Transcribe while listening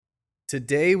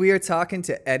Today, we are talking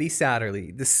to Eddie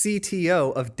Satterley, the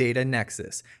CTO of Data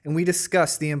Nexus, and we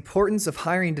discuss the importance of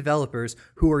hiring developers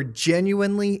who are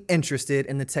genuinely interested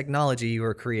in the technology you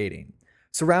are creating,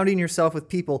 surrounding yourself with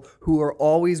people who are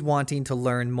always wanting to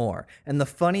learn more, and the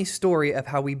funny story of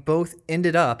how we both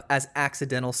ended up as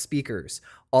accidental speakers.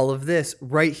 All of this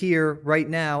right here, right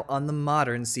now on the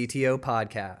Modern CTO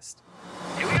Podcast.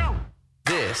 Here we go.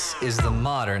 This is the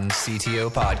Modern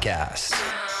CTO Podcast.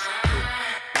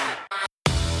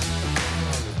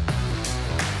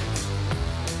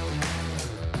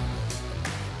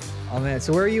 Oh man,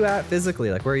 so where are you at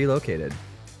physically? Like, where are you located?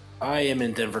 I am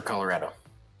in Denver, Colorado.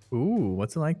 Ooh,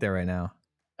 what's it like there right now?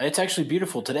 It's actually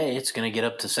beautiful today. It's going to get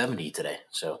up to 70 today.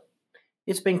 So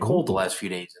it's been cold the last few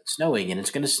days and snowing, and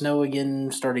it's going to snow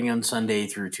again starting on Sunday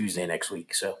through Tuesday next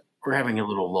week. So we're having a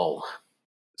little lull.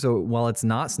 So while it's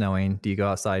not snowing, do you go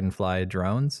outside and fly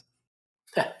drones?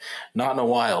 Not in a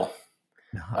while.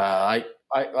 I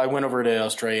went over to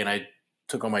Australia and I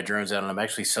took all my drones out, and I'm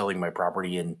actually selling my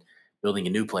property and building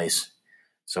a new place.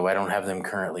 So I don't have them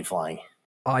currently flying.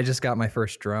 Oh, I just got my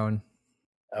first drone.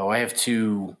 Oh, I have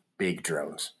two big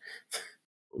drones.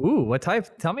 Ooh, what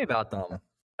type? Tell me about them.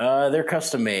 They're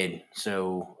custom made.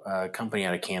 So a company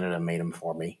out of Canada made them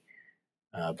for me.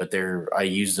 But I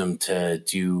use them to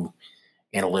do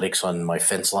analytics on my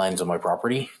fence lines on my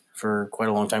property for quite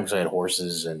a long time because I had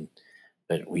horses,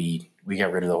 but we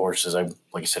got rid of the horses. Like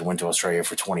I said, went to Australia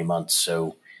for 20 months.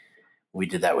 So we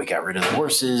did that. We got rid of the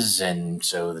horses. And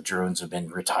so the drones have been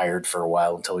retired for a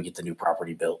while until we get the new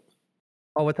property built.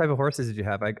 Oh, what type of horses did you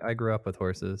have? I grew up with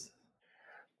horses.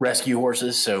 Rescue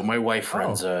horses. So my wife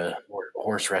runs a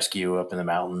horse rescue up in the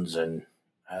mountains, and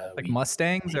like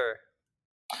Mustangs or?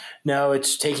 No,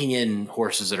 it's taking in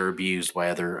horses that are abused by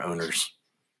other owners.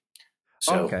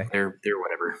 So they're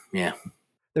whatever. Yeah.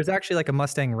 There's actually like a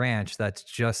Mustang ranch that's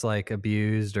just like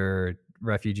abused or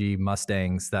refugee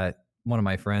Mustangs that one of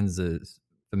my friends is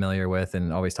familiar with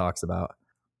and always talks about.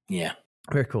 Yeah.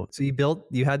 Very cool. So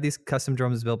you had these custom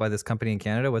drones built by this company in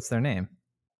Canada. What's their name?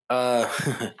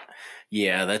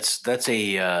 Yeah, that's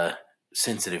a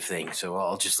sensitive thing. So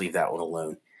I'll just leave that one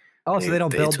alone. Oh, so they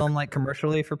don't build them like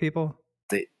commercially for people?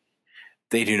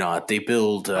 They do not. They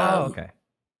build. Okay.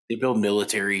 They build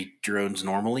military drones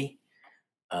normally,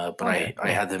 but I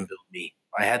had them build me.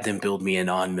 I had them build me a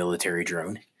non-military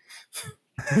drone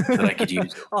that I could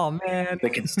use. Oh man, they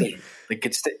could stay. They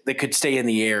could stay in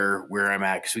the air where I'm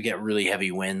at because we get really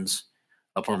heavy winds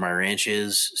up where my ranch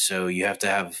is. So you have to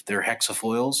have they're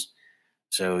hexafoils.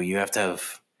 So you have to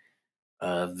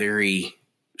have very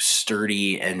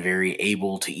sturdy and very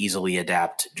able to easily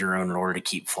adapt drone in order to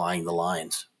keep flying the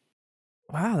lines.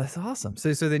 Wow, that's awesome.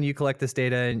 So then you collect this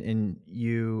data and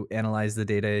you analyze the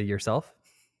data yourself?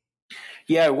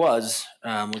 Yeah, it was.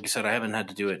 Like I said, I haven't had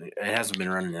to do it. It hasn't been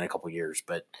running in a couple of years,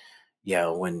 but yeah,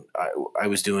 when I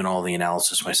was doing all the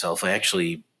analysis myself, I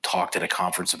actually talked at a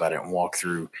conference about it and walked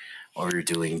through what we were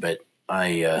doing, but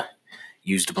I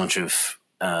used a bunch of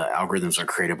algorithms that were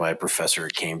created by a professor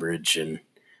at Cambridge and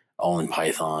all in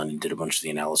Python, and did a bunch of the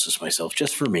analysis myself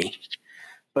just for me.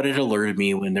 But it alerted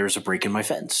me when there was a break in my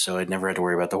fence, so I'd never had to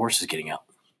worry about the horses getting out.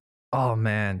 Oh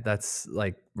man, that's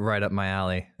like right up my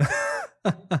alley.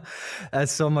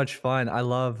 That's so much fun. I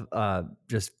love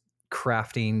just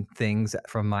crafting things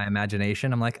from my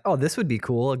imagination. I'm like, oh, this would be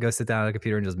cool. I'll go sit down at a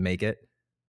computer and just make it.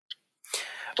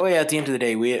 Oh yeah, at the end of the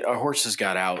day, our horses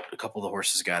got out. A couple of the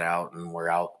horses got out, and we're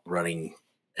out running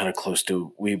kind of close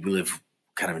to. We live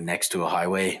kind of next to a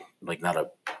highway, like not a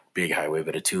big highway,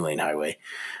 but a 2-lane highway.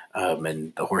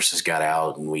 And the horses got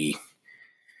out, and we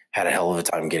had a hell of a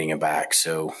time getting them back.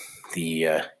 So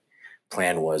the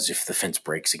plan was, if the fence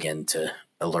breaks again, to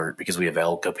alert, because we have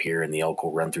elk up here, and the elk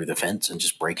will run through the fence and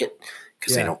just break it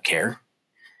because they don't care.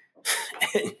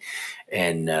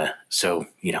 And so,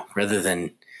 rather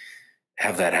than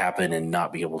have that happen and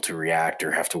not be able to react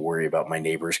or have to worry about my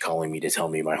neighbors calling me to tell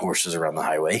me my horses are on the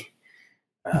highway,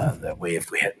 that way,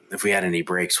 if we had any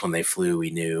breaks when they flew, we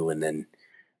knew, and then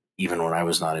even when I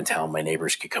was not in town, my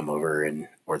neighbors could come over,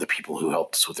 or the people who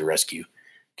helped us with the rescue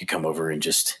could come over and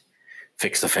just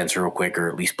fix the fence real quick, or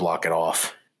at least block it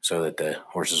off so that the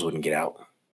horses wouldn't get out.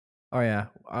 Oh yeah,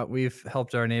 we've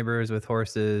helped our neighbors with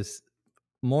horses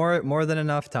more than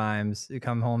enough times. You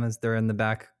come home as they're in the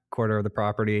back quarter of the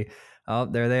property. Oh,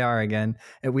 there they are again.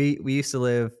 And we used to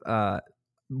live.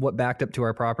 What backed up to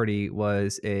our property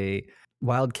was a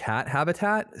wild cat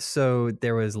habitat. So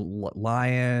there was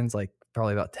lions, like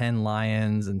probably about 10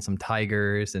 lions, and some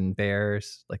tigers and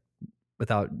bears, like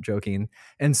without joking.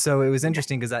 And so it was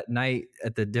interesting because at night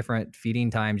at the different feeding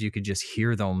times, you could just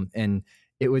hear them, and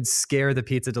it would scare the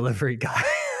pizza delivery guy.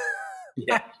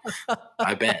 Yeah,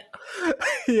 I bet.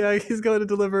 Yeah, he's going to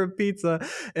deliver a pizza,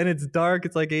 and it's dark.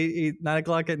 It's like 9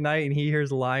 o'clock at night, and he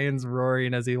hears lions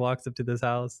roaring as he walks up to this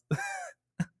house. Oh,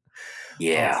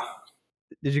 Yeah.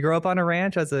 did you grow up on a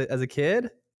ranch as a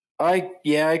kid?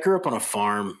 I grew up on a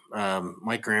farm.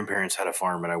 My grandparents had a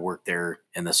farm, and I worked there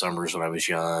in the summers when I was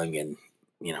young, and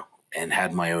and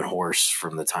had my own horse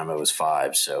from the time I was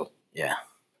 5. So yeah.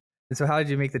 And so, how did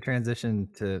you make the transition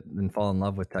to and fall in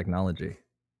love with technology?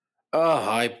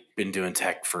 I've been doing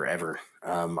tech forever.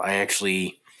 I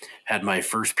actually had my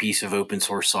first piece of open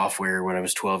source software when I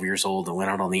was 12 years old and went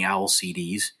out on the OWL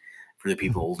CDs for the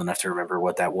people old enough to remember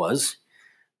what that was.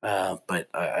 But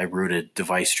I wrote a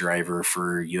device driver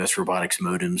for US robotics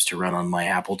modems to run on my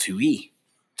Apple IIe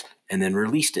and then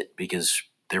released it because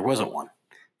there wasn't one.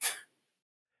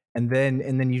 And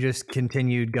then you just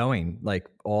continued going like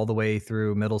all the way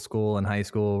through middle school and high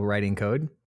school writing code.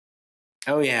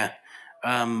 Oh, yeah.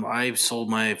 I sold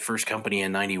my first company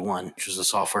in 91, which was a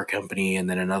software company, and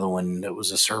then another one that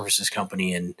was a services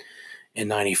company in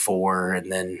 94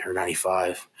 and then or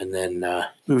 95, and then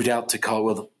moved out to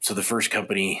Colorado. So the first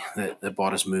company that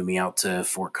bought us moved me out to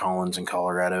Fort Collins in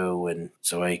Colorado, and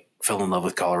so I fell in love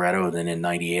with Colorado, and then in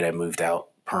 98 I moved out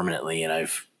permanently, and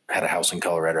I've had a house in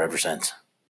Colorado ever since.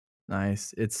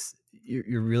 Nice. It's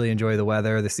you really enjoy the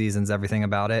weather, the seasons, everything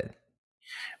about it.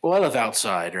 Well, I live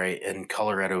outside, right? And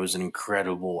Colorado is an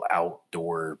incredible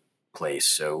outdoor place.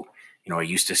 So, I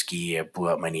used to ski. I blew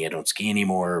out my knee. I don't ski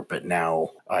anymore. But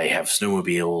now I have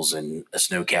snowmobiles and a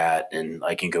snowcat, and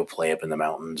I can go play up in the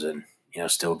mountains and,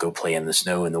 still go play in the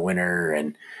snow in the winter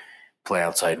and play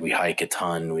outside. We hike a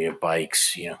ton. We have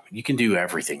bikes. You can do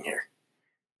everything here.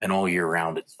 And all year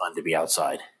round, it's fun to be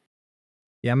outside.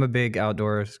 Yeah, I'm a big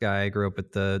outdoors guy. I grew up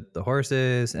with the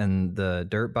horses and the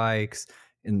dirt bikes,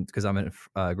 and because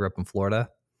grew up in Florida,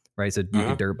 right? So you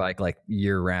could dirt bike like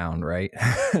year round, right?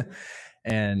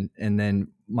 and then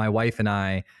my wife and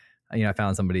I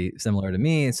found somebody similar to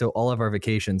me, and so all of our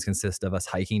vacations consist of us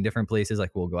hiking different places.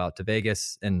 Like we'll go out to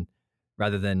Vegas, and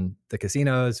rather than the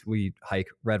casinos, we hike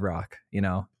Red Rock,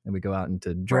 and we go out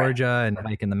into Georgia and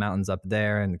hike in the mountains up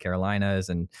there and the Carolinas,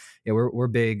 and we're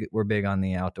big on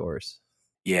the outdoors.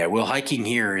 Yeah, well, hiking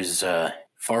here is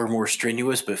far more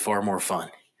strenuous, but far more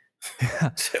fun.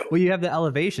 So. Well, you have the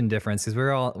elevation difference because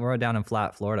we're all down in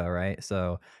flat Florida, right?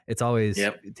 So it's always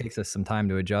It takes us some time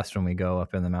to adjust when we go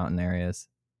up in the mountain areas.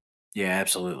 Yeah,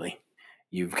 absolutely.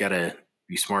 You've got to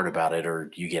be smart about it, or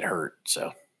you get hurt.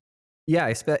 So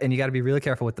yeah, and you got to be really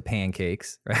careful with the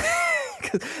pancakes,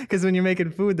 right? Because when you're making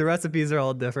food, the recipes are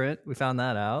all different. We found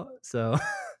that out. So.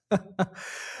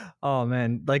 Oh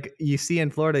man, like you see in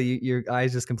Florida, your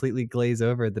eyes just completely glaze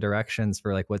over the directions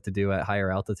for like what to do at higher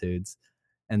altitudes,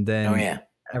 and then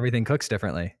everything cooks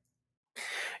differently.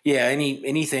 Yeah,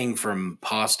 anything from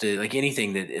pasta, like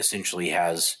anything that essentially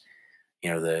has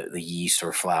the yeast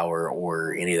or flour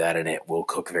or any of that in it will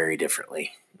cook very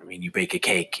differently. I mean, you bake a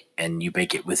cake and you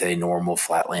bake it with a normal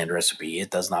flatland recipe, it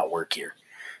does not work here.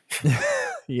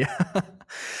 Yeah.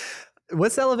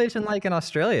 What's the elevation like in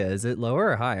Australia? Is it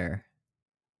lower or higher?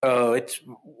 Oh,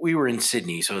 we were in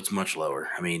Sydney, so it's much lower.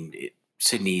 I mean,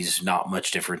 Sydney's not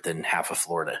much different than half of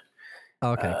Florida.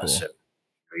 Okay, cool. So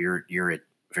you're at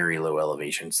very low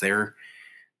elevations. Their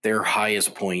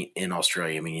highest point in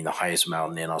Australia, meaning the highest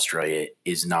mountain in Australia,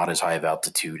 is not as high of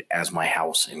altitude as my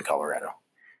house in Colorado.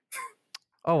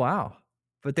 Oh, wow.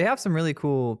 But they have some really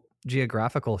cool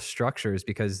geographical structures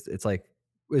because it's like,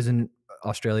 isn't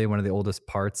Australia one of the oldest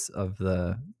parts of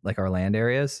our land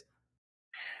areas?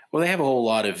 Well, they have a whole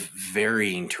lot of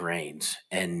varying terrains,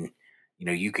 and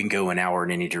you can go an hour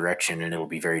in any direction and it'll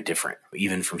be very different.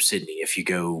 Even from Sydney, if you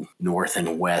go north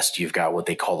and west, you've got what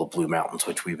they call the Blue Mountains,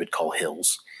 which we would call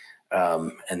hills.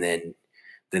 And then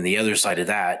the other side of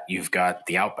that, you've got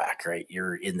the outback, right?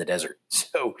 You're in the desert.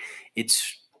 So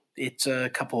it's a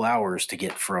couple hours to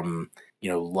get from,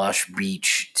 lush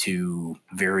beach to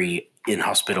very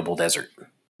inhospitable desert.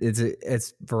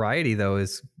 Its variety though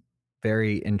is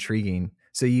very intriguing.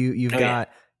 So you've got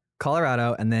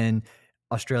Colorado and then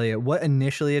Australia. What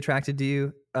initially attracted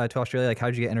you to Australia? Like, how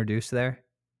did you get introduced there?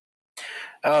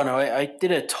 Oh no, I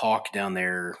did a talk down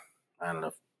there, I don't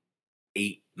know,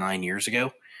 8-9 years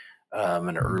ago,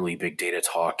 an early big data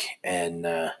talk, and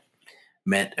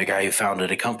met a guy who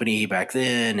founded a company back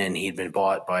then, and he'd been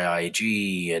bought by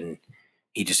IAG, and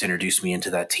he just introduced me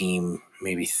into that team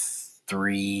maybe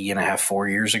 3.5-4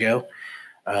 years ago.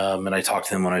 And I talked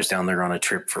to them when I was down there on a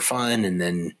trip for fun. And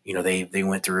then, they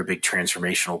went through a big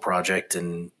transformational project.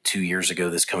 And 2 years ago,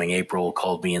 this coming April,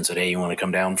 called me and said, "Hey, you want to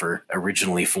come down for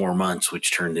originally 4 months,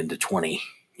 which turned into 20,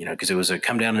 because it was a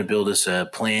come down and build us a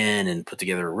plan and put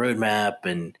together a roadmap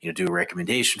and, do a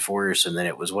recommendation for us. And then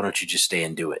it was, why don't you just stay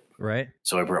and do it? Right.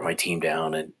 So I brought my team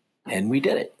down and we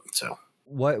did it. So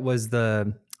what was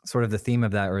the sort of the theme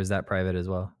of that, or is that private as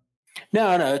well?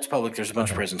 No, it's public. There's a bunch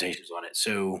of presentations on it.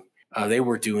 So they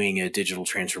were doing a digital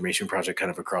transformation project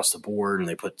kind of across the board, and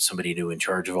they put somebody new in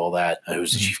charge of all that, who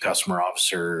was the chief customer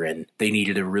officer, and they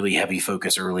needed a really heavy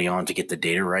focus early on to get the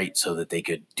data right so that they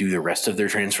could do the rest of their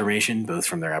transformation, both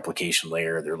from their application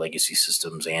layer, their legacy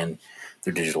systems, and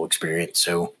their digital experience.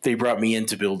 So they brought me in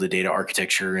to build a data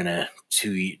architecture and a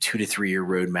 2 to 3 year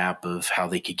roadmap of how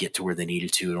they could get to where they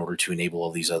needed to in order to enable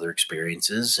all these other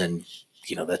experiences. And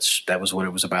that was what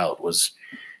it was about. Was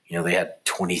they had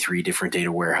 23 different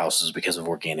data warehouses because of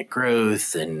organic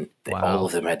growth, and all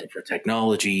of them had different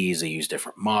technologies. They used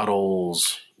different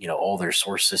models. All their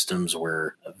source systems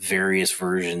were various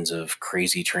versions of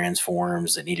crazy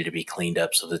transforms that needed to be cleaned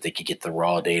up so that they could get the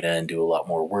raw data and do a lot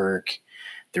more work.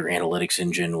 Their analytics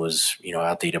engine was,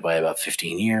 outdated by about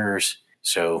 15 years.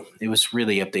 So it was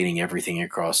really updating everything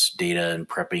across data and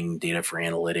prepping data for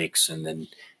analytics, and then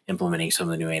implementing some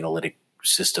of the new analytic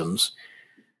systems,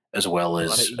 as well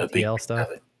as a big ETL stuff.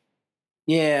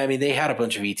 Yeah, I mean, they had a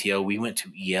bunch of ETL. We went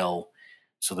to EL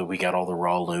so that we got all the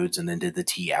raw loads and then did the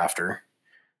T after.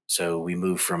 So we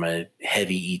moved from a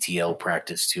heavy ETL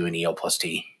practice to an EL plus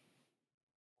T.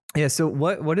 Yeah. So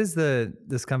what is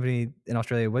this company in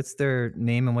Australia? What's their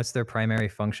name and what's their primary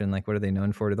function? Like, what are they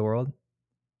known for to the world?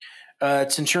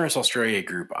 It's Insurance Australia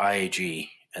Group, IAG,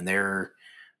 and they're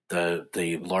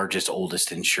the largest,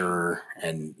 oldest insurer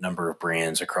and number of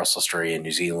brands across Australia and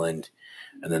New Zealand.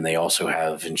 And then they also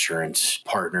have insurance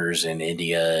partners in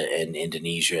India and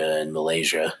Indonesia and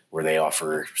Malaysia, where they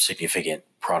offer significant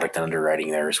product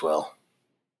underwriting there as well.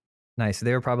 Nice. So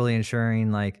they were probably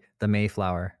insuring like the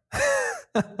Mayflower,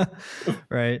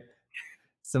 right?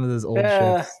 Some of those old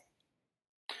ships.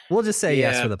 We'll just say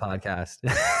yes for the podcast.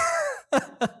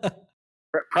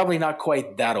 Probably not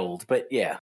quite that old, but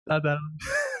yeah. Not that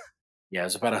old. Yeah,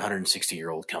 it's about a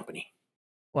 160-year-old company.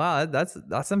 Wow,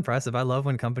 that's impressive. I love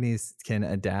when companies can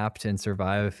adapt and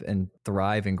survive and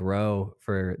thrive and grow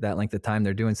for that length of time.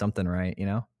 They're doing something right,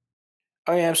 Oh,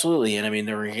 yeah, absolutely. And I mean,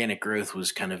 the organic growth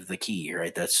was kind of the key,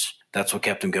 right? That's what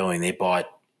kept them going. They bought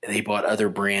other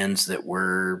brands that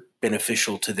were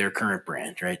beneficial to their current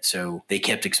brand, right? So they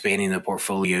kept expanding the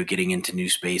portfolio, getting into new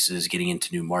spaces, getting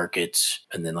into new markets.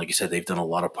 And then, like I said, they've done a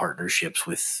lot of partnerships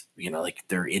with, like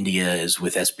their India is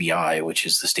with SBI, which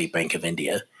is the State Bank of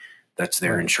India. That's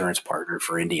their insurance partner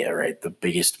for India, right? The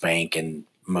biggest bank, and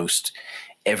most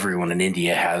everyone in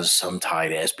India has some tie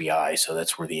to SBI. So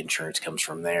that's where the insurance comes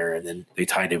from there. And then they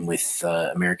tied in with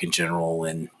American General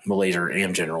in Malaysia, or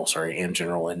Am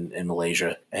General in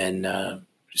Malaysia, and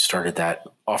started that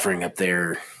offering up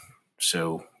there.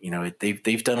 So,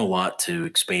 they've done a lot to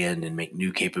expand and make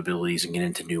new capabilities and get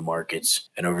into new markets.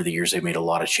 And over the years, they've made a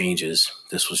lot of changes.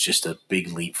 This was just a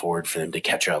big leap forward for them to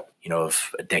catch up,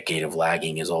 of a decade of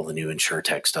lagging as all the new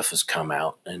InsurTech stuff has come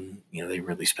out. And, they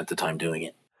really spent the time doing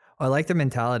it. I like their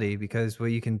mentality, because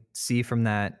what you can see from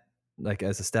that, like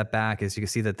as a step back, is you can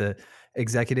see that the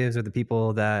executives or the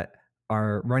people that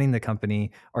are running the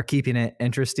company are keeping it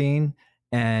interesting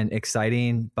and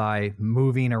exciting by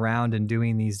moving around and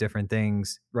doing these different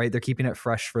things, right? They're keeping it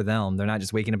fresh for them. They're not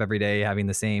just waking up every day having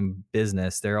the same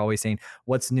business. They're always saying,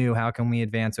 what's new? How can we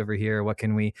advance over here? How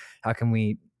can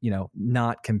we,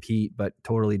 not compete, but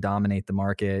totally dominate the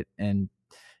market? And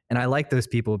I like those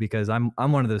people, because I'm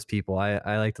one of those people. I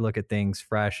like to look at things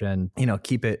fresh and,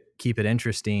 keep it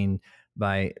interesting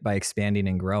by expanding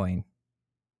and growing.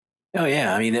 Oh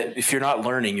yeah. I mean, if you're not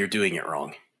learning, you're doing it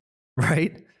wrong.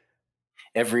 Right.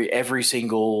 Every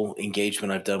single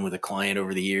engagement I've done with a client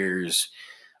over the years,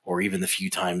 or even the few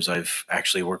times I've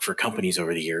actually worked for companies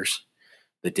over the years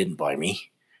that didn't buy me,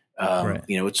 right.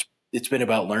 It's been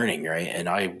about learning, right? And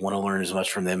I want to learn as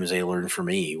much from them as they learn from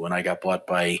me. When I got bought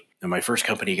when my first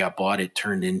company got bought, it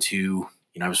turned into,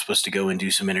 I was supposed to go and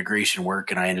do some integration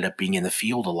work, and I ended up being in the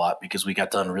field a lot because we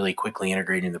got done really quickly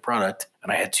integrating the product,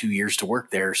 and I had 2 years to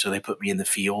work there. So they put me in the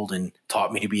field and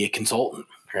taught me to be a consultant,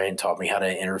 right? And taught me how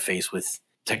to interface with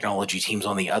technology teams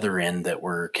on the other end that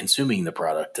were consuming the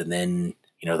product. And then,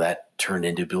 that turned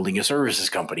into building a services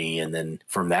company. And then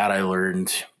from that, I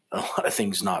learned a lot of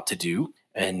things not to do,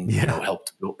 and,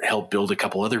 helped build a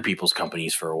couple other people's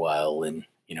companies for a while. And,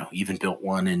 even built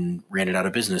one and ran it out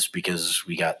of business because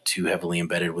we got too heavily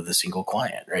embedded with a single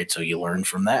client, right? So you learn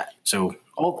from that. So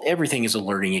everything is a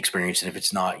learning experience. And if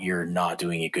it's not, you're not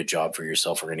doing a good job for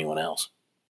yourself or anyone else.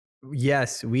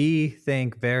 Yes, we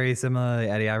think very similarly,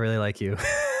 Eddie. I really like you.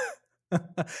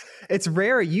 It's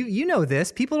rare. You know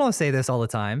this. People don't say this all the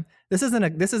time. This isn't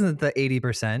the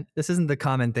 80%. This isn't the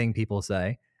common thing people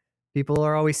say. People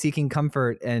are always seeking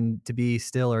comfort and to be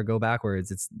still or go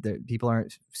backwards. People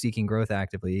aren't seeking growth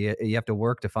actively. You have to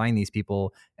work to find these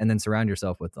people and then surround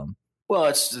yourself with them. Well,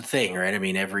 it's the thing, right? I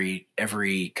mean,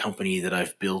 every company that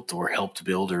I've built or helped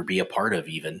build or be a part of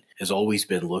even has always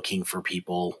been looking for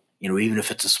people, even if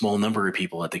it's a small number of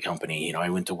people at the company. I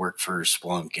went to work for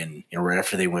Splunk and, right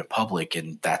after they went public,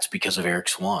 and that's because of Eric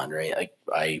Swan, right?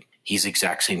 He's the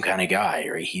exact same kind of guy,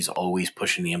 right? He's always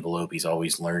pushing the envelope. He's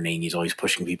always learning. He's always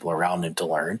pushing people around him to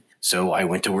learn. So I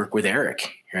went to work with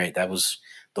Eric, right? That was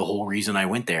the whole reason I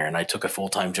went there. And I took a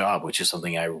full-time job, which is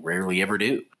something I rarely ever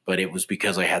do. But it was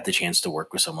because I had the chance to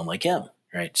work with someone like him,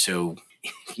 right? So,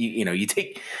 you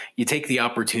take the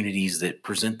opportunities that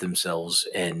present themselves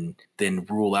and then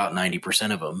rule out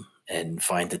 90% of them and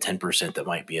find the 10% that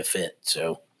might be a fit.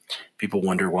 So people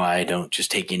wonder why I don't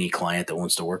just take any client that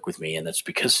wants to work with me. And that's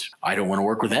because I don't want to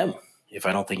work with them. If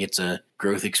I don't think it's a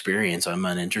growth experience, I'm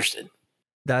uninterested.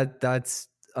 That's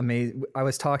amazing. I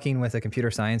was talking with a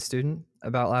computer science student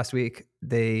about last week.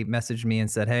 They messaged me and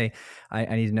said, hey, I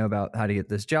need to know about how to get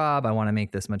this job. I want to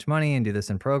make this much money and do this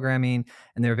in programming.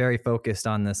 And they're very focused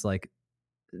on this like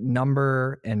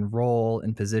number and role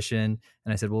and position.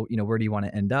 And I said, well, where do you want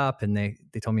to end up? And they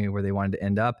told me where they wanted to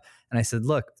end up. And I said,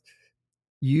 look,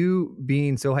 you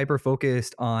being so hyper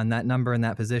focused on that number and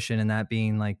that position and that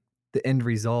being like the end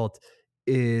result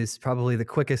is probably the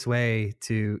quickest way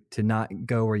to not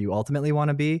go where you ultimately want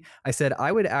to be. I said,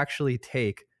 I would actually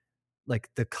take like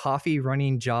the coffee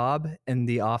running job in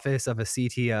the office of a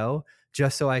CTO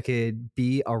just so I could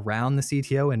be around the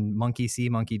CTO and monkey see,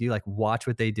 monkey do, like watch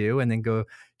what they do, and then go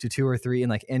to 2 or 3 and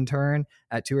like intern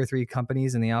at 2 or 3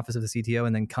 companies in the office of the CTO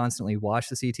and then constantly watch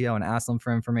the CTO and ask them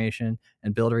for information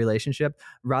and build a relationship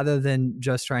rather than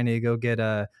just trying to go get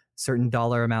a certain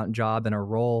dollar amount job in a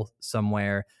role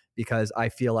somewhere because I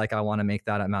feel like I want to make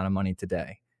that amount of money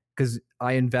today. Because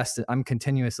I'm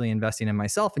continuously investing in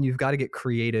myself, and you've got to get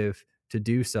creative to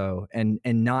do so and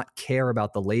not care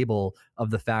about the label of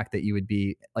the fact that you would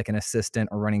be like an assistant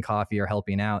or running coffee or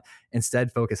helping out.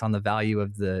 Instead, focus on the value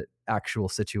of the actual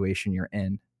situation you're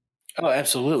in. Oh,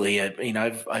 absolutely.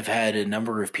 I've had a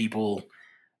number of people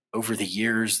over the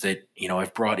years that,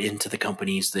 I've brought into the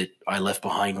companies that I left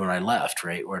behind when I left,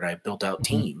 right? Where I built out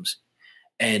teams.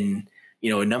 And,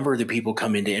 a number of the people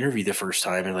come in to interview the first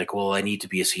time and like, well, I need to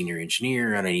be a senior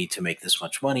engineer and I need to make this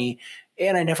much money.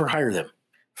 And I never hire them.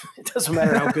 It doesn't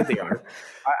matter how good they are.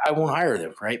 I won't hire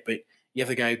them, right? But you have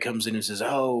the guy who comes in and says,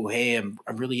 oh, hey, I'm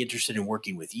really interested in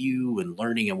working with you and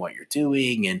learning and what you're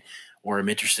doing, or I'm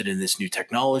interested in this new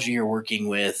technology you're working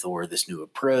with, or this new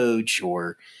approach,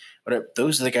 or whatever.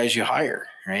 Those are the guys you hire,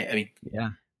 right? I mean, yeah.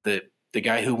 The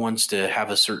guy who wants to have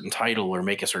a certain title or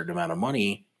make a certain amount of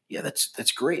money, yeah,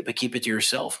 that's great, but keep it to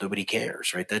yourself. Nobody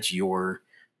cares, right? That's your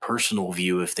personal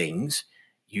view of things.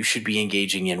 You should be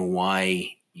engaging in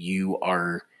why you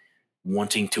are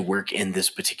wanting to work in this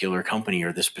particular company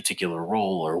or this particular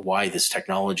role, or why this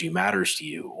technology matters to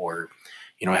you. Or,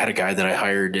 I had a guy that I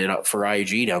hired for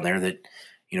IAG down there that,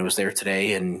 was there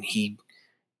today, and he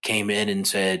came in and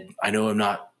said, I know I'm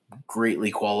not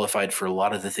greatly qualified for a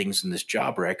lot of the things in this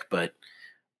job rec, but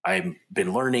I've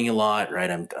been learning a lot, right?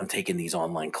 I'm taking these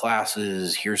online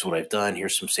classes. Here's what I've done.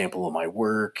 Here's some sample of my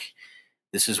work.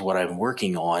 This is what I'm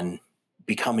working on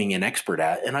becoming an expert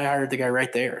at. And I hired the guy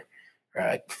right there.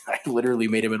 Right. I literally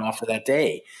made him an offer that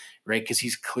day, right? Because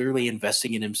he's clearly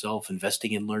investing in himself,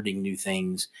 investing in learning new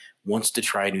things, wants to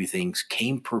try new things,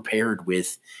 came prepared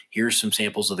with, here's some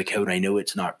samples of the code. I know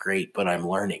it's not great, but I'm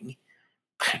learning.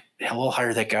 Hell, I'll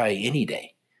hire that guy any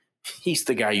day. He's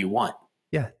the guy you want.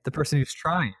 Yeah, the person who's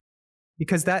trying.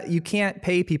 Because that you can't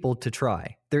pay people to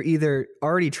try. They're either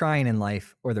already trying in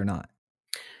life or they're not.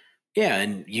 Yeah,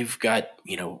 and you've got,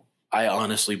 I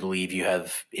honestly believe you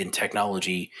have in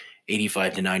technology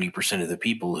 85 to 90% of the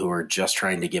people who are just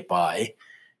trying to get by,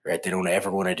 right? They don't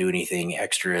ever want to do anything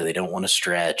extra. They don't want to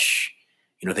stretch.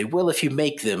 They will if you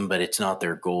make them, but it's not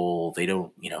their goal. They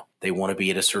don't, they want to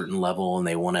be at a certain level and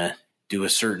they want to do a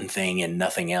certain thing and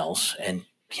nothing else. And,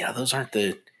 those aren't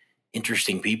the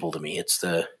interesting people to me. It's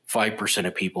the 5%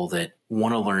 of people that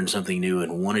want to learn something new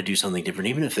and want to do something different.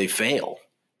 Even if they fail,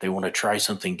 they want to try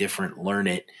something different, learn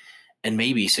it. And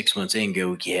maybe 6 months in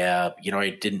go, yeah, I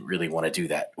didn't really want to do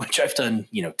that, which I've done,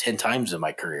 10 times in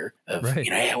my career of, right.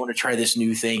 Hey, I want to try this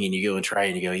new thing. And you go and try it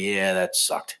and you go, yeah, that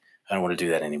sucked. I don't want to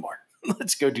do that anymore.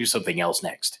 Let's go do something else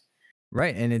next.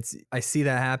 Right. And I see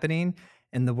that happening.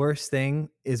 And the worst thing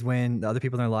is when the other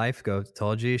people in their life go,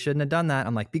 told you shouldn't have done that.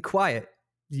 I'm like, be quiet.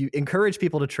 you encourage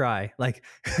people to try, like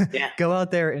Yeah. go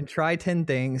out there and try 10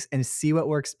 things and see what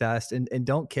works best, and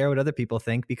don't care what other people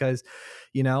think, because,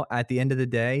 at the end of the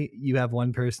day, you have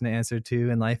one person to answer to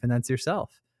in life, and that's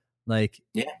yourself. Like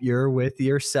Yeah. you're with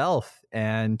yourself,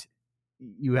 and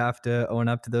you have to own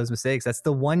up to those mistakes. That's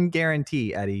the one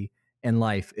guarantee, Eddie, in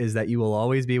life, is that you will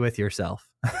always be with yourself.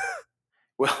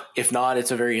 Well, if not, it's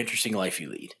a very interesting life you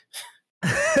lead.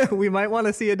 We might want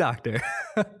to see a doctor.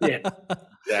 Yeah,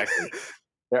 exactly.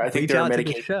 I think Reach there are out to the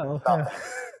medications. show.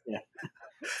 Yeah.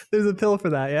 There's a pill for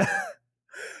that. Yeah.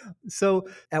 So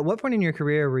at what point in your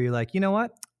career were you like, you know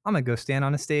what? I'm going to go stand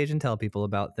on a stage and tell people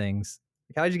about things.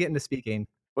 Like, how did you get into speaking?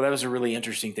 Well, that was a really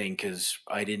interesting thing because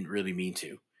I didn't really mean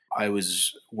to. I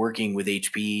was working with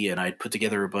HP and I'd put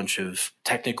together a bunch of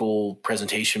technical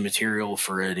presentation material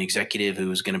for an executive who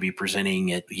was going to be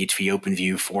presenting at the HP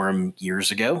OpenView forum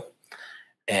years ago.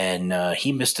 And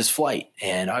he missed his flight.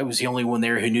 And I was the only one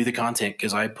there who knew the content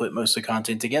because I put most of the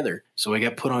content together. So I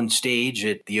got put on stage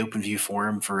at the OpenView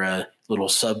forum for a little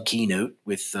sub keynote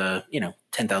with,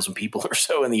 10,000 people or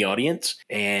so in the audience.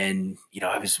 And,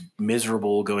 I was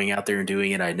miserable going out there and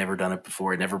doing it. I'd never done it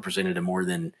before. I never presented to more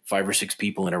than 5 or 6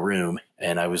 people in a room.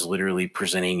 And I was literally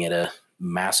presenting at a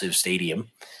massive stadium.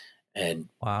 And,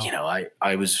 wow.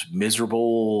 I was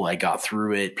miserable. I got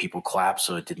through it. People clapped,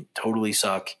 so it didn't totally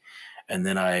suck. And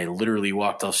then I literally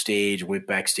walked off stage, went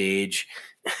backstage,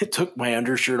 took my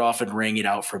undershirt off and wrung it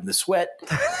out from the sweat.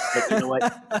 But you know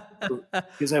what?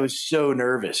 Because I was so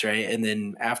nervous, right? And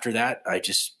then after that,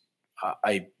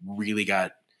 I really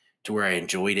got to where I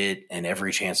enjoyed it. And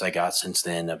every chance I got since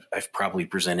then, I've probably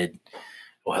presented,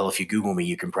 well, hell, if you Google me,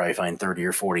 you can probably find 30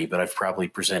 or 40, but I've probably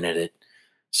presented at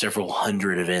several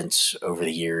hundred events over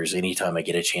the years. Anytime I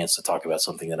get a chance to talk about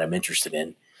something that I'm interested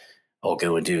in, I'll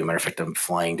go and do. Matter of fact, I'm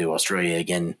flying to Australia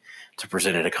again to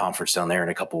present at a conference down there in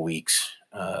a couple of weeks.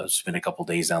 Spend a couple of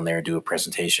days down there and do a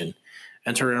presentation,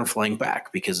 and turn around flying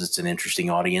back because it's an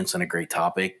interesting audience and a great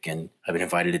topic. And I've been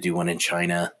invited to do one in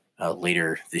China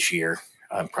later this year.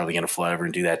 I'm probably going to fly over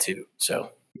and do that too.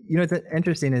 So, what's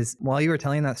interesting is while you were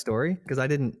telling that story, because I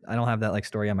don't have that like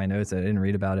story on my notes. I didn't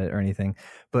read about it or anything.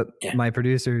 But my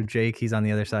producer Jake, he's on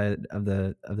the other side of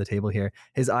the table here.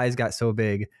 His eyes got so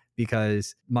big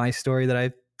because my story that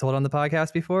I've told on the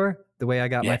podcast before, the way I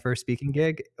got my first speaking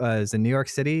gig was in New York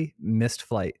City, missed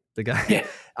flight. The guy,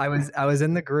 I was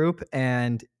in the group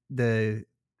and the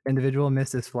individual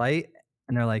missed his flight,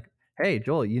 and they're like, "Hey,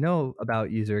 Joel, you know about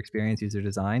user experience, user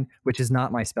design, which is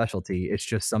not my specialty. It's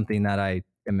just something that I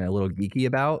am a little geeky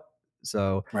about.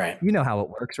 So you know how it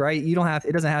works, right?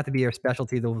 It doesn't have to be your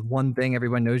specialty, the one thing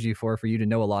everyone knows you for you to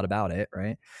know a lot about it,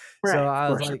 right? So I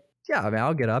was like, yeah, I mean,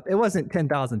 I'll get up. It wasn't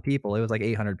 10,000 people. It was like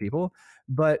 800 people.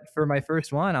 But for my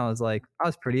first one, I was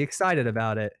pretty excited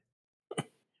about it.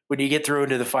 When you get thrown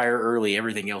into the fire early,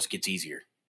 everything else gets easier.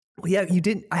 Well, yeah,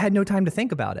 I had no time to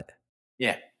think about it.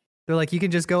 Yeah. They're like, you can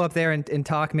just go up there and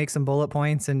talk, make some bullet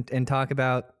points and talk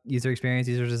about user experience,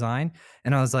 user design.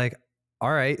 And I was like,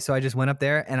 all right. So I just went up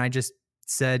there and I just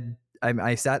said,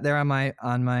 I sat there on my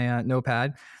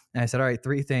notepad and I said, all right,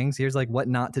 3 things. Here's like what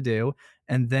not to do.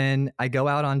 And then I go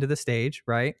out onto the stage,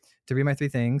 right, to read my 3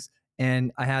 things.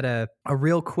 And I had a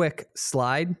real quick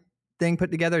slide thing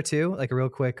put together too, like a real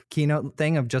quick keynote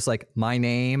thing of just like my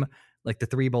name, like the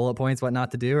 3 bullet points, what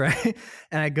not to do, right?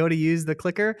 And I go to use the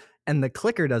clicker and the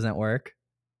clicker doesn't work,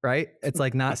 right? It's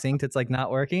like not synced. It's like not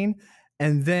working.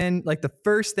 And then like the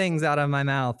first things out of my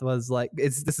mouth was like,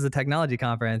 this is a technology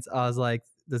conference. I was like,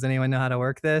 does anyone know how to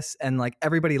work this? And like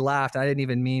everybody laughed. I didn't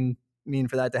even mean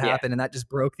for that to happen. And that just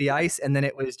broke the ice. And then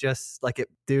it was just like, it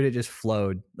just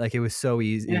flowed. Like it was so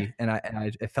easy. Yeah.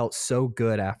 And it felt so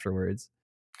good afterwards.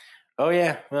 Oh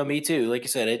yeah. Well, me too. Like I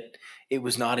said, it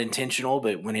was not intentional,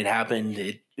 but when it happened,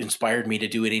 it inspired me to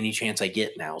do it any chance I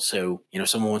get now. So,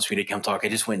 someone wants me to come talk. I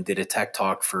just went and did a tech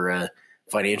talk for a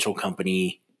financial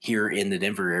company here in the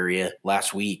Denver area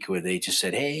last week where they just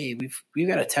said, hey, we've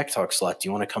got a tech talk slot. Do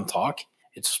you want to come talk?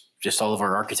 It's just all of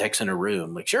our architects in a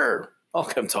room. Like, sure, I'll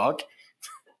come talk.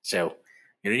 So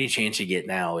any chance you get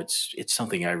now, it's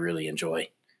something I really enjoy.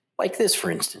 Like this,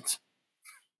 for instance.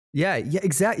 Yeah,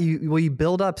 exactly. You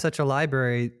build up such a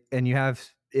library and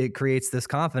it creates this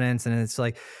confidence, and it's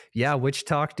like, yeah, which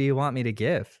talk do you want me to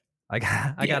give? I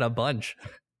got a bunch.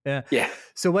 Yeah. Yeah.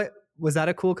 So what was that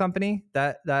a cool company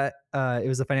that it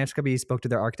was a financial company? You spoke to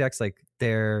their architects, like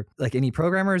they're like any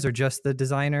programmers or just the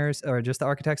designers or just the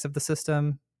architects of the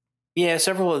system? Yeah.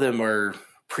 Several of them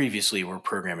previously were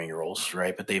programming roles,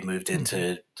 right? But they've moved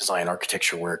into design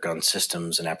architecture work on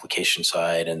systems and application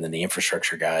side, and then the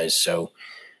infrastructure guys. So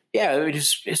yeah,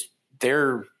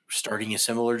 they're starting a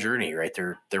similar journey, right?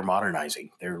 They're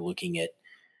modernizing. They're looking at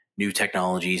new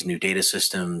technologies, new data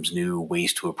systems, new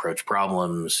ways to approach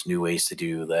problems, new ways to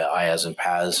do the IaaS and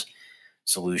PaaS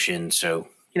solution. So,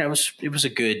 it was a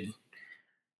good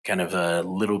kind of a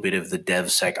little bit of the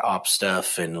DevSecOps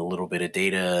stuff and a little bit of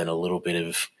data and a little bit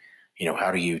of,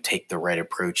 how do you take the right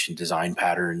approach and design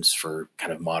patterns for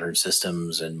kind of modern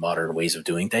systems and modern ways of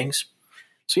doing things.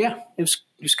 So yeah, it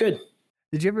was good.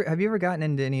 Have you ever gotten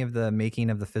into any of the making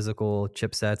of the physical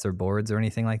chipsets or boards or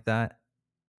anything like that?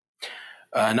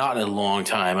 Not in a long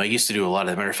time. I used to do a lot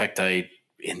of, matter of fact,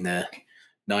 in the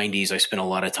 90s, I spent a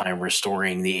lot of time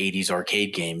restoring the 80s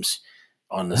arcade games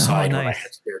on the side when I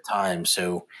had spare time.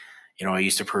 So, I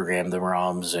used to program the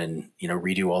ROMs and,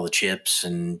 redo all the chips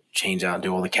and change out and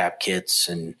do all the cap kits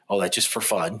and all that just for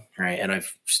fun. Right. And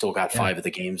I've still got 5 of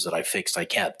the games that I fixed, I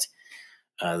kept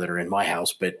that are in my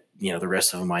house. But, the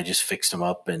rest of them, I just fixed them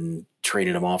up and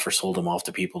traded them off or sold them off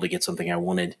to people to get something I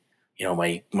wanted.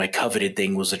 My coveted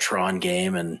thing was a Tron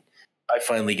game. And I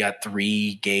finally got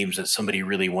 3 games that somebody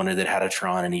really wanted that had a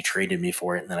Tron, and he traded me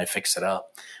for it. And then I fixed it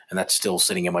up. And that's still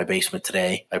sitting in my basement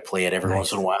today. I play it every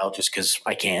once in a while just because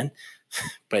I can.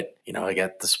 But, I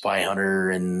got the Spy Hunter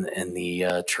and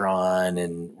the Tron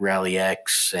and Rally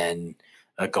X and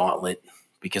a Gauntlet,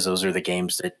 because those are the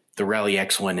games that the Rally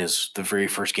X one is the very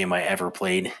first game I ever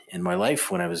played in my life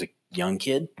when I was a young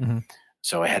kid. Mm-hmm.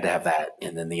 So I had to have that.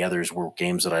 And then the others were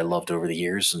games that I loved over the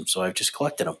years. And so I've just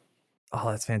collected them. Oh,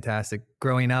 that's fantastic.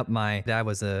 Growing up, my dad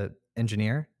was a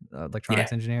engineer,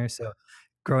 electronics engineer. So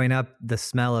growing up, the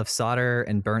smell of solder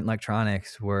and burnt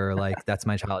electronics were like, that's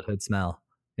my childhood smell,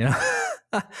 Yeah.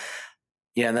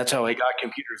 And that's how I got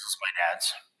computers, was my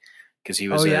dad's, because he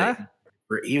was,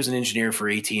 he was an engineer for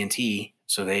AT&T.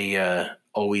 So they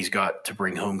always got to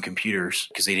bring home computers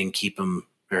because they didn't keep them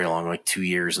very long, like 2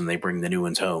 years, and they bring the new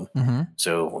ones home. Mm-hmm.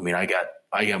 So, I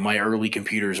got my early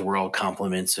computers were all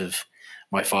compliments of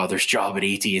my father's job at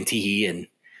AT&T, and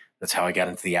that's how I got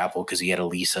into the Apple, because he had a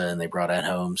Lisa and they brought it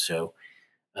home. So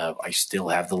I still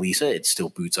have the Lisa. It still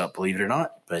boots up, believe it or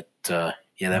not. But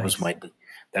that was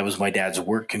my dad's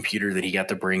work computer that he got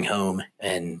to bring home,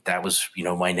 and that was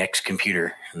my next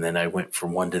computer. And then I went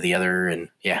from one to the other, and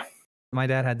my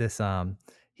dad had this.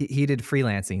 He did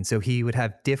freelancing, so he would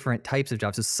have different types of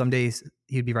jobs. So some days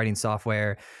he'd be writing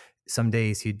software, some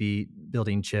days he'd be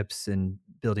building chips and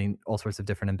building all sorts of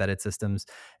different embedded systems.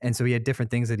 And so he had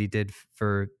different things that he did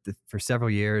for several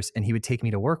years. And he would take me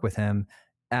to work with him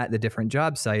at the different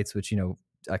job sites, which,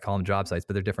 I call them job sites,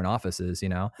 but they're different offices,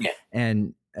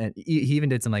 and he even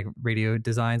did some like radio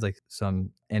designs, like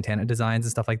some antenna designs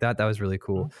and stuff like that. That was really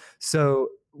cool. Mm-hmm. So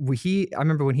I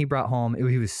remember when he brought home,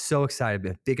 he was so excited,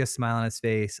 the biggest smile on his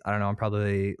face. I don't know, I'm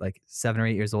probably like 7 or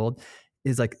 8 years old.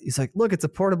 He's like, look, it's a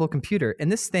portable computer.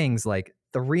 And this thing's like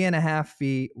 3.5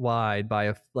 feet wide by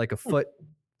a foot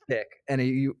thick. And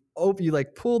you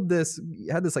like pulled this,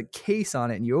 you had this like case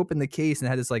on it, and you opened the case and it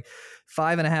had this like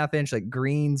 5.5 inch like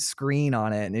green screen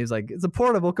on it. And he was like, it's a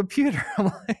portable computer.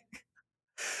 I'm like,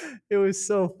 it was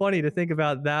so funny to think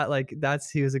about that. Like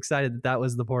he was excited that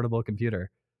was the portable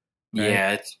computer.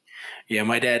 Right? Yeah.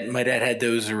 My dad had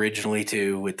those originally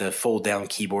too, with the fold down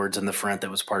keyboards in the front that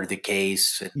was part of the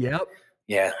case. Yep.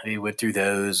 Yeah. We went through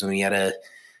those, and we had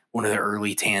one of the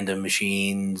early Tandem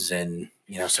machines, and,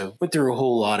 so went through a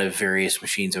whole lot of various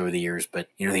machines over the years, but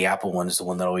the Apple one is the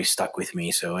one that always stuck with me.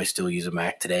 So I still use a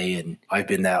Mac today, and I've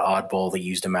been that oddball that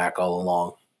used a Mac all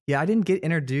along. Yeah, I didn't get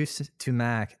introduced to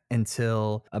Mac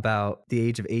until about the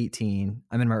age of 18.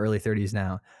 I'm in my early 30s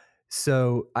now.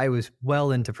 So I was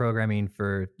well into programming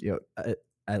for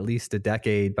at least a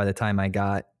decade by the time I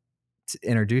got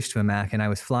introduced to a Mac. And I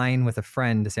was flying with a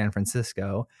friend to San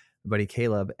Francisco, my buddy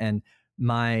Caleb, and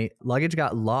my luggage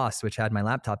got lost, which had my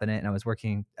laptop in it. And I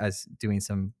was doing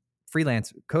some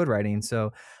freelance code writing.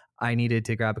 So I needed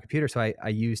to grab a computer. So I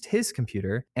used his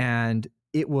computer, and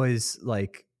it was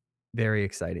like very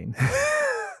exciting.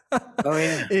 Oh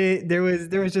yeah. There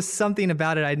was just something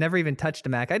about it. I'd never even touched a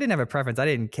Mac. I didn't have a preference. I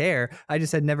didn't care. I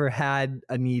just had never had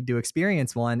a need to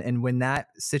experience one. And when that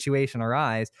situation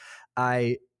arose,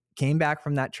 I came back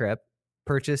from that trip,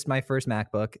 purchased my first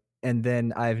MacBook, and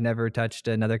then I've never touched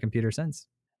another computer since.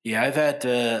 Yeah, I've had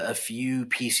a few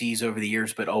PCs over the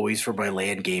years, but always for my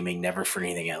LAN gaming, never for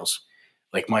anything else.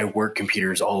 Like my work computer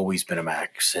has always been a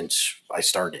Mac since I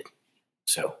started.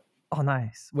 So. Oh,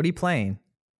 nice. What are you playing?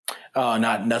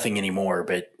 Nothing anymore,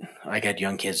 but I got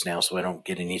young kids now, so I don't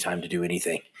get any time to do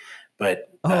anything. But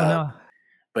no.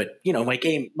 But my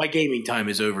gaming time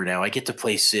is over now. I get to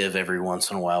play Civ every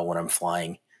once in a while when I'm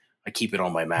flying. I keep it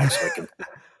on my Mac so I can.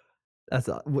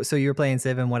 So you were playing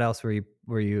Civ, and what else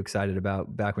were you excited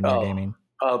about back when you were gaming?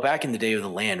 Back in the day of the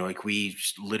LAN, like we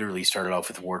literally started off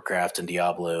with Warcraft and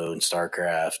Diablo and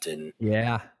StarCraft and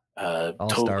Yeah. All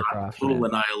Total, StarCraft, Total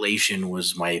man. Annihilation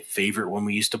was my favorite one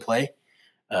we used to play.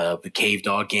 The Cave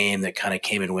Dog game that kind of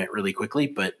came and went really quickly,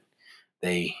 but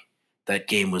that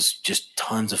game was just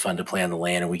tons of fun to play on the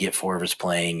LAN, and we get 4 of us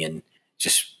playing, and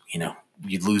just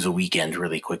you'd lose a weekend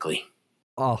really quickly.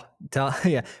 Oh,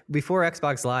 yeah. Before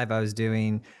Xbox Live, there's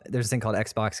a thing called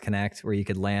Xbox Connect where you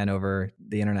could LAN over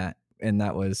the internet. And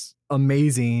that was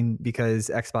amazing because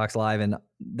Xbox Live and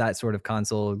that sort of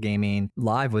console gaming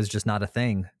live was just not a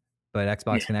thing. But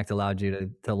Xbox Connect allowed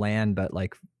you to LAN, but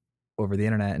like over the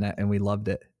internet, and we loved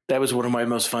it. That was one of my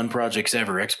most fun projects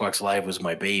ever. Xbox Live was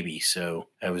my baby. So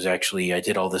I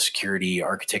did all the security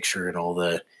architecture and all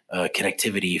the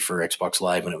connectivity for Xbox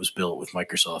Live when it was built with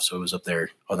Microsoft. So I was up there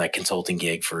on that consulting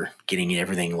gig for getting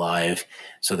everything live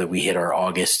so that we hit our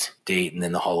August date and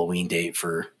then the Halloween date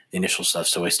for the initial stuff.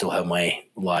 So I still have my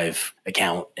live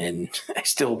account and I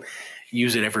still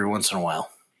use it every once in a while.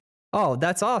 Oh,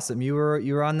 that's awesome. You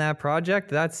were on that project.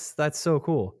 That's so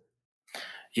cool.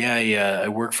 Yeah, I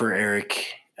work for Eric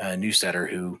Neustetter,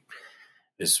 who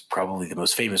is probably the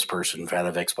most famous person out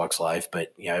of Xbox Live.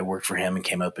 But yeah, I worked for him and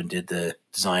came up and did the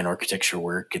design architecture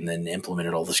work and then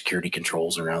implemented all the security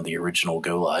controls around the original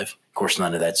Go Live. Of course,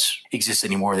 none of that exists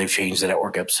anymore. They've changed the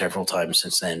network up several times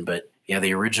since then. But yeah,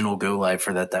 the original Go Live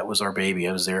for that was our baby.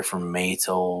 I was there from May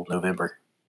till November.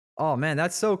 Oh man,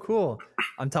 that's so cool.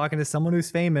 I'm talking to someone who's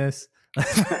famous.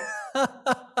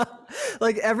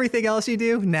 Like everything else you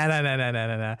do,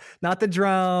 nah. Not the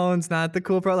drones, not the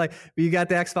cool pro. Like you got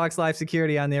the Xbox Live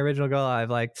security on the original Go Live.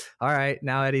 Like, all right,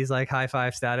 now Eddie's like high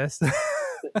five status.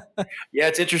 Yeah,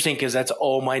 it's interesting because that's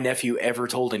all my nephew ever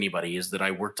told anybody is that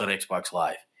I worked on Xbox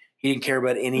Live. He didn't care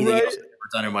about anything else I've ever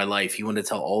done in my life. He wanted to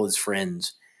tell all his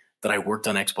friends that I worked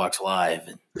on Xbox Live.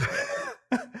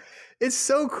 It's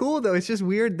so cool though. It's just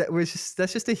weird that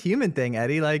that's just a human thing,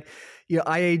 Eddie. Like,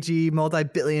 IAG,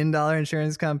 multi-billion-dollar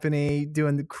insurance company,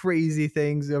 doing the crazy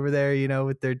things over there,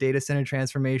 with their data center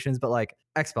transformations. But like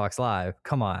Xbox Live,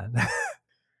 come on,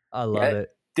 I love it.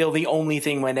 Still, the only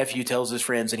thing my nephew tells his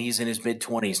friends, and he's in his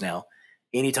mid-20s now.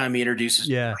 Anytime he introduces,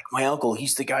 like, my uncle,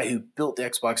 he's the guy who built the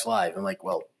Xbox Live. I'm like,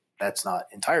 well, that's not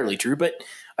entirely true, but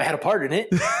I had a part in it.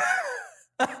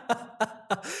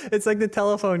 It's like the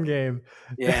telephone game.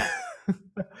 Yeah.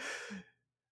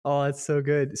 Oh, that's so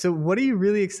good. So what are you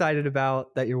really excited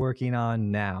about that you're working on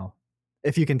now,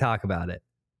 if you can talk about it?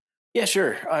 Yeah,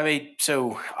 sure. I mean,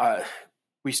 so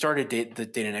we started the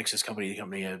Data Nexus company, the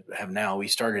company I have now. We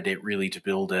started it really to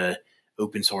build a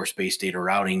open source based data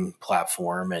routing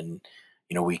platform. And,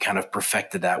 we kind of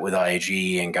perfected that with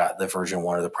IAG and got the version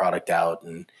 1 of the product out.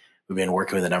 And we've been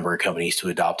working with a number of companies to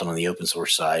adopt it on the open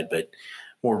source side. But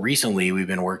more recently, we've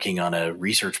been working on a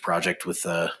research project with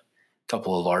a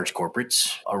couple of large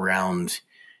corporates around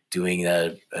doing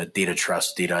a data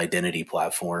trust, data identity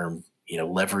platform,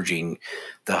 leveraging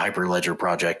the Hyperledger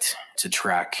project to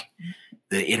track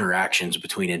the interactions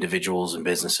between individuals and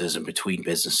businesses and between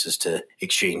businesses to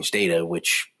exchange data,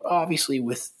 which obviously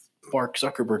with Mark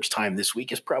Zuckerberg's time this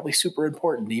week is probably super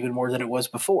important, even more than it was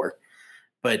before.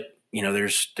 But,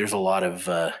 there's a lot of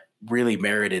really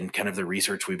merit in kind of the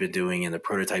research we've been doing and the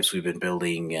prototypes we've been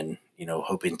building and,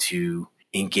 hoping to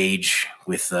engage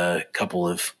with a couple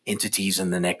of entities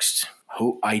in the next,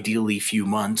 ideally few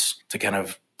months to kind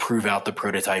of prove out the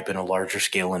prototype in a larger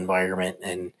scale environment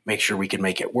and make sure we can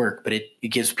make it work. But it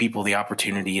gives people the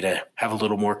opportunity to have a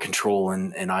little more control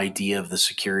and an idea of the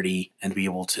security and be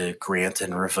able to grant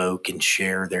and revoke and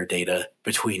share their data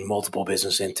between multiple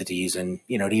business entities. And,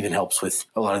 it even helps with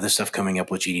a lot of the stuff coming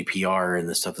up with GDPR and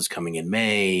the stuff that's coming in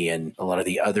May and a lot of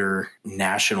the other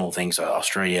national things.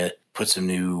 Australia put some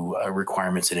new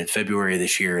requirements in February of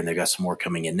this year, and they've got some more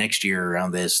coming in next year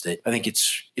around this. That I think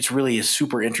it's really a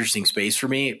super interesting space for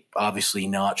me. Obviously,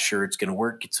 not sure it's going to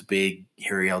work. It's a big,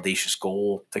 hairy, audacious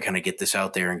goal to kind of get this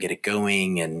out there and get it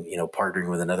going, and partnering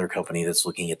with another company that's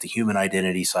looking at the human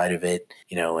identity side of it.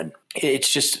 And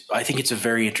it's just, I think it's a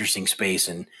very interesting space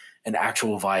and an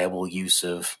actual viable use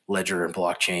of ledger and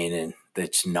blockchain, and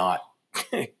that's not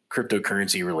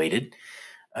cryptocurrency related.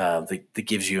 That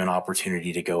gives you an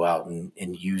opportunity to go out and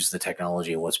use the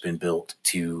technology and what's been built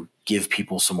to give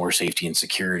people some more safety and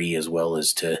security, as well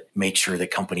as to make sure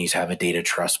that companies have a data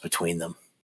trust between them.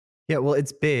 Yeah, well,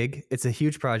 it's big. It's a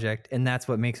huge project, and that's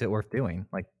what makes it worth doing.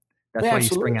 Like, that's why you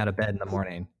spring out of bed in the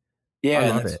morning. Yeah, I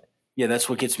love it. Yeah, that's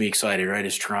what gets me excited, right?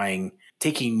 Is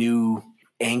taking new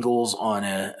angles on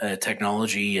a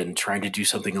technology and trying to do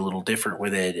something a little different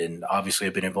with it. And obviously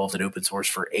I've been involved in open source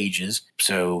for ages.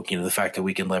 So, the fact that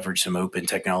we can leverage some open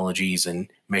technologies and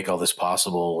make all this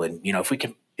possible. And,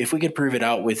 if we can prove it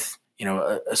out with,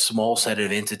 a small set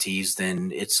of entities,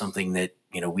 then it's something that,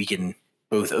 we can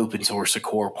both open source a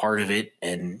core part of it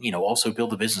and, also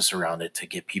build a business around it to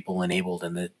get people enabled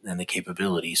and the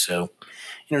capability. So,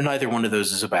 neither one of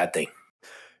those is a bad thing.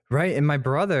 Right. And my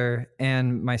brother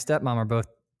and my stepmom are both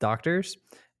doctors.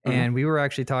 And we were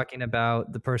actually talking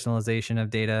about the personalization of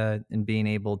data and being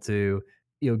able to,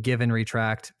 give and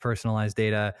retract personalized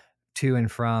data to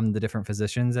and from the different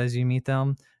physicians as you meet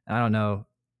them. And I don't know,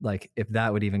 like, if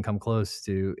that would even come close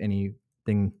to anything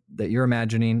that you're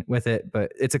imagining with it,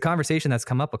 but it's a conversation that's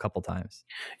come up a couple times.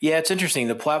 Yeah, it's interesting.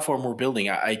 The platform we're building,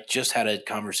 I just had a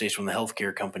conversation with a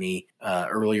healthcare company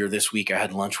earlier this week. I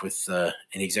had lunch with an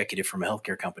executive from a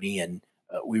healthcare company, and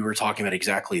we were talking about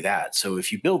exactly that. So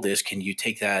if you build this, can you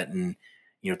take that and,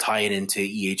 tie it into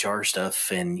EHR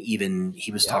stuff? And even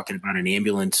he was talking about an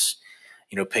ambulance,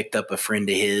 picked up a friend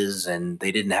of his and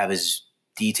they didn't have his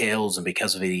details, and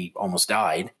because of it he almost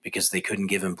died because they couldn't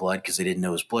give him blood because they didn't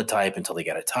know his blood type until they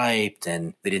got it typed,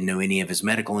 and they didn't know any of his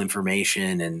medical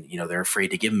information, and they're afraid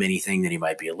to give him anything that he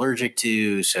might be allergic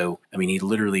to. So he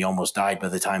literally almost died by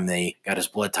the time they got his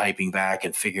blood typing back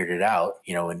and figured it out.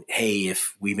 And hey,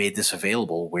 if we made this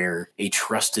available where a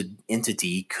trusted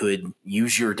entity could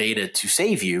use your data to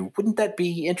save you, wouldn't that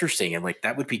be interesting? And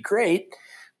that would be great.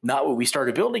 Not what we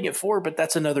started building it for, but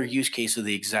that's another use case of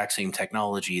the exact same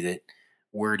technology that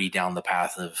we're already down the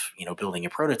path of, building a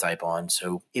prototype on.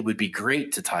 So it would be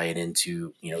great to tie it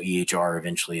into, EHR,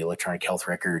 eventually electronic health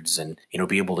records, and,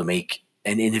 be able to make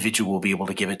an individual be able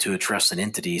to give it to a trusted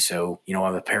entity. So, I'm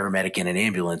a paramedic in an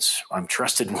ambulance. I'm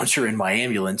trusted once you're in my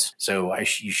ambulance. So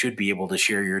you should be able to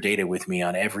share your data with me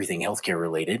on everything healthcare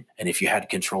related. And if you had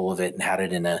control of it and had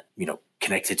it in a,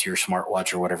 connected to your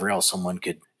smartwatch or whatever else, someone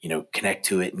could, connect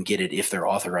to it and get it if they're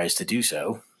authorized to do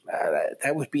so.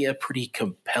 That would be a pretty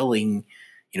compelling,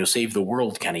 save the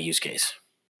world kind of use case.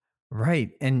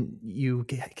 Right. And you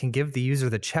can give the user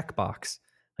the checkbox.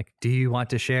 Like, do you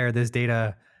want to share this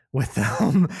data with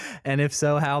them? And if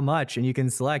so, how much? And you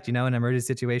can select, in an emergency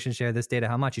situation, share this data,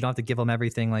 how much. You don't have to give them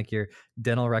everything like your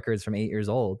dental records from 8 years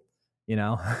old,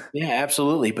 Yeah,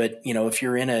 absolutely. But,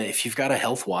 if you've got a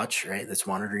health watch, right, that's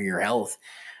monitoring your health,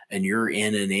 and you're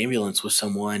in an ambulance with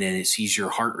someone and it sees your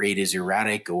heart rate is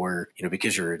erratic, or,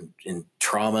 because you're in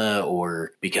trauma,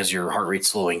 or because your heart rate's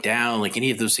slowing down,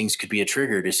 any of those things could be a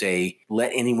trigger to say,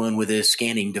 let anyone with a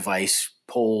scanning device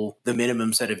pull the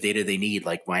minimum set of data they need,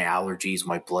 like my allergies,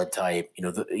 my blood type,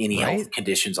 any health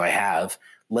conditions I have,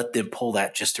 let them pull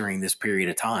that just during this period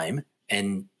of time.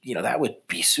 And, that would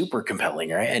be super compelling,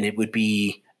 right? And it would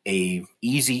be a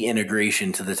easy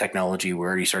integration to the technology we're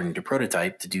already starting to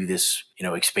prototype to do this,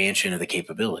 expansion of the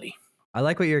capability. I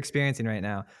like what you're experiencing right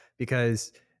now,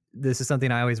 because this is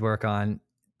something I always work on,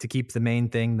 to keep the main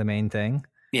thing the main thing.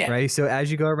 Yeah. Right. So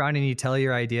as you go around and you tell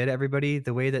your idea to everybody,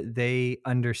 the way that they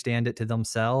understand it to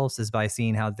themselves is by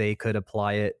seeing how they could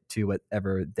apply it to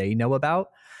whatever they know about.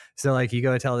 So you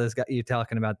go tell this guy, you're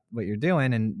talking about what you're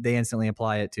doing, and they instantly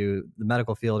apply it to the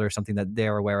medical field or something that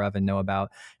they're aware of and know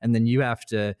about. And then you have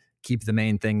to keep the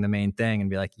main thing and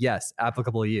be like, yes,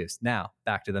 applicable use. Now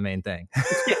back to the main thing.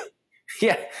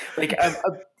 Yeah.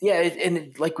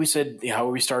 And like we said, how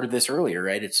we started this earlier,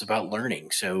 right? It's about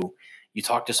learning. So you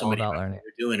talk to somebody about what they're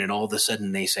doing, and all of a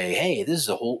sudden they say, hey, this is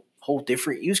a whole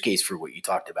different use case for what you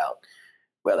talked about.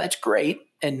 Well, that's great.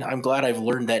 And I'm glad I've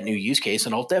learned that new use case,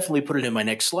 and I'll definitely put it in my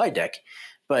next slide deck.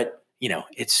 But,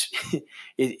 it's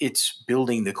it's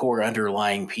building the core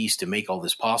underlying piece to make all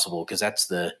this possible, because that's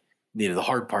the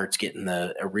hard part's getting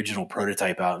the original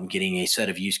prototype out and getting a set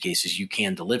of use cases you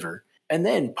can deliver, and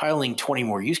then piling 20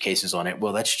 more use cases on it.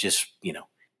 Well, that's just,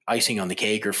 icing on the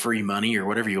cake or free money or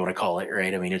whatever you want to call it,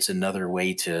 right? It's another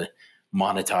way to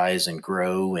monetize and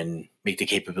grow and make the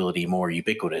capability more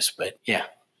ubiquitous. But yeah.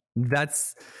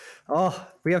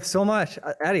 We have so much.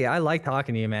 Eddie, I like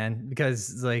talking to you, man,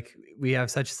 because we have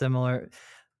such similar,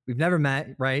 we've never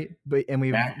met, right? And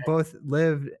we've both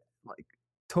lived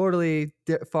totally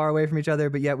far away from each other,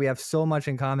 but yet we have so much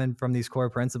in common from these core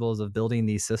principles of building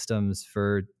these systems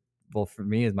for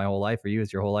me is my whole life, for you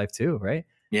is your whole life too, right?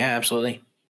 Yeah, absolutely.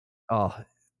 Oh,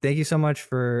 thank you so much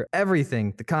for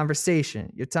everything, the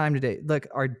conversation, your time today. Look,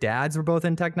 our dads were both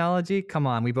in technology. Come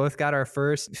on. We both got our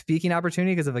first speaking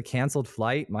opportunity because of a canceled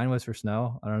flight. Mine was for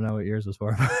snow. I don't know what yours was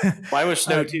for. Mine was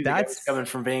snow too. That's coming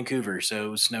from Vancouver, so it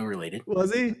was snow related.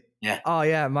 Was he? Yeah. Oh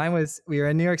yeah. Mine was, we were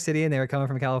in New York City and they were coming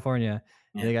from California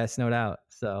and they got snowed out.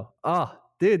 So,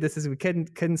 dude, we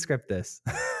couldn't script this.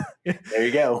 There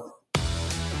you go.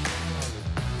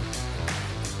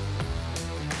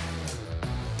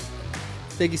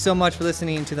 Thank you so much for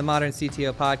listening to the Modern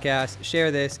CTO podcast. Share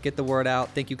this, get the word out.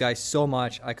 Thank you guys so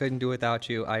much. I couldn't do it without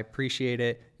you. I appreciate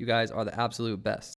it. You guys are the absolute best.